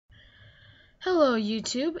Hello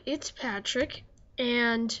YouTube, it's Patrick,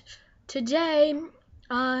 and today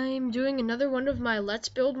I'm doing another one of my Let's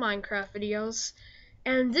Build Minecraft videos,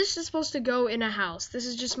 and this is supposed to go in a house. This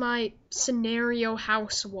is just my scenario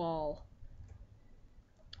house wall.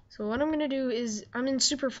 So what I'm going to do is, I'm in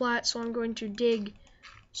super flat, so I'm going to dig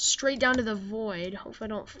straight down to the void. Hopefully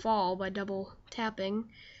I don't fall by double tapping.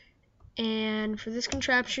 And for this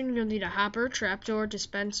contraption, you'll need a hopper, trapdoor,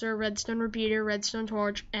 dispenser, redstone repeater, redstone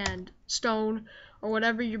torch, and stone, or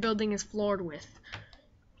whatever your building is floored with.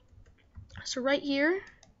 So right here,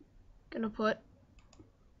 gonna put,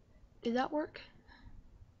 did that work?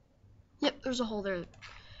 Yep, there's a hole there.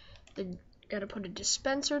 Then gotta put a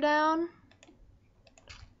dispenser down.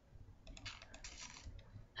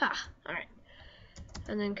 Ha, alright.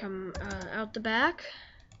 And then come out the back,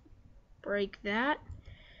 break that.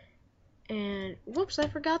 And, whoops, I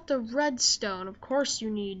forgot the redstone. Of course you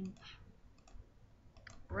need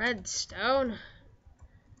redstone.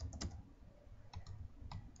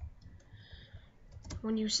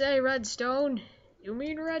 When you say redstone, you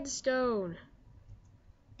mean redstone.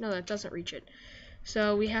 No, that doesn't reach it.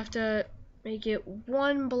 So we have to make it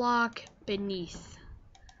one block beneath,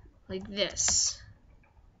 like this.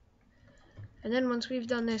 And then once we've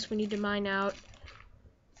done this, we need to mine out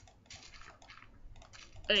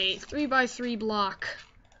a 3x3 block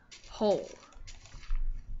hole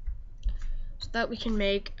so that we can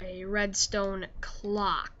make a redstone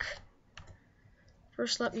clock.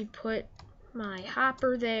 First, let me put my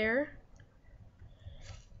hopper there.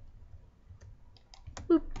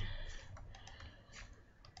 Boop.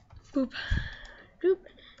 Boop. Boop.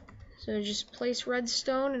 So just place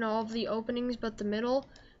redstone in all of the openings but the middle,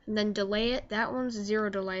 and then delay it. That one's 0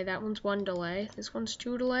 delay, that one's 1 delay, this one's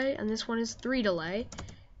 2 delay, and this one is 3 delay.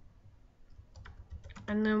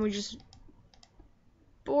 And then we just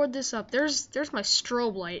board this up. There's my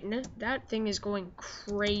strobe light, and that thing is going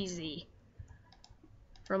crazy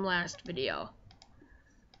from last video.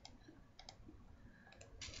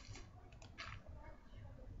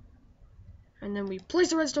 And then we place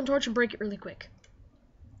the redstone torch and break it really quick.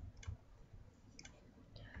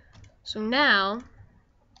 So now,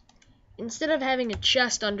 instead of having a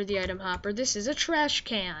chest under the item hopper, this is a trash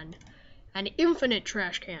can. An infinite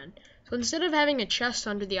trash can. So instead of having a chest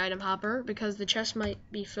under the item hopper, because the chest might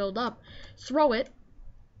be filled up, throw it.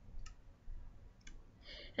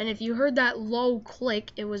 And if you heard that low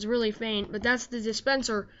click, it was really faint, but that's the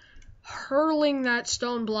dispenser hurling that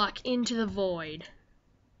stone block into the void.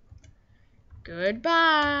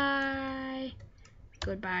 Goodbye.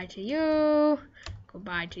 Goodbye to you.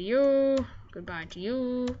 Goodbye to you. Goodbye to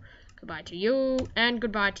you. Goodbye to you. And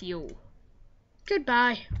goodbye to you.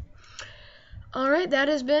 Goodbye. Alright, that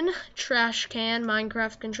has been Trash Can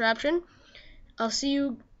Minecraft Contraption. I'll see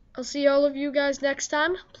all of you guys next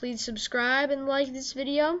time. Please subscribe and like this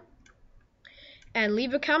video. And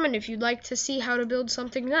leave a comment if you'd like to see how to build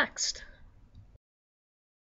something next.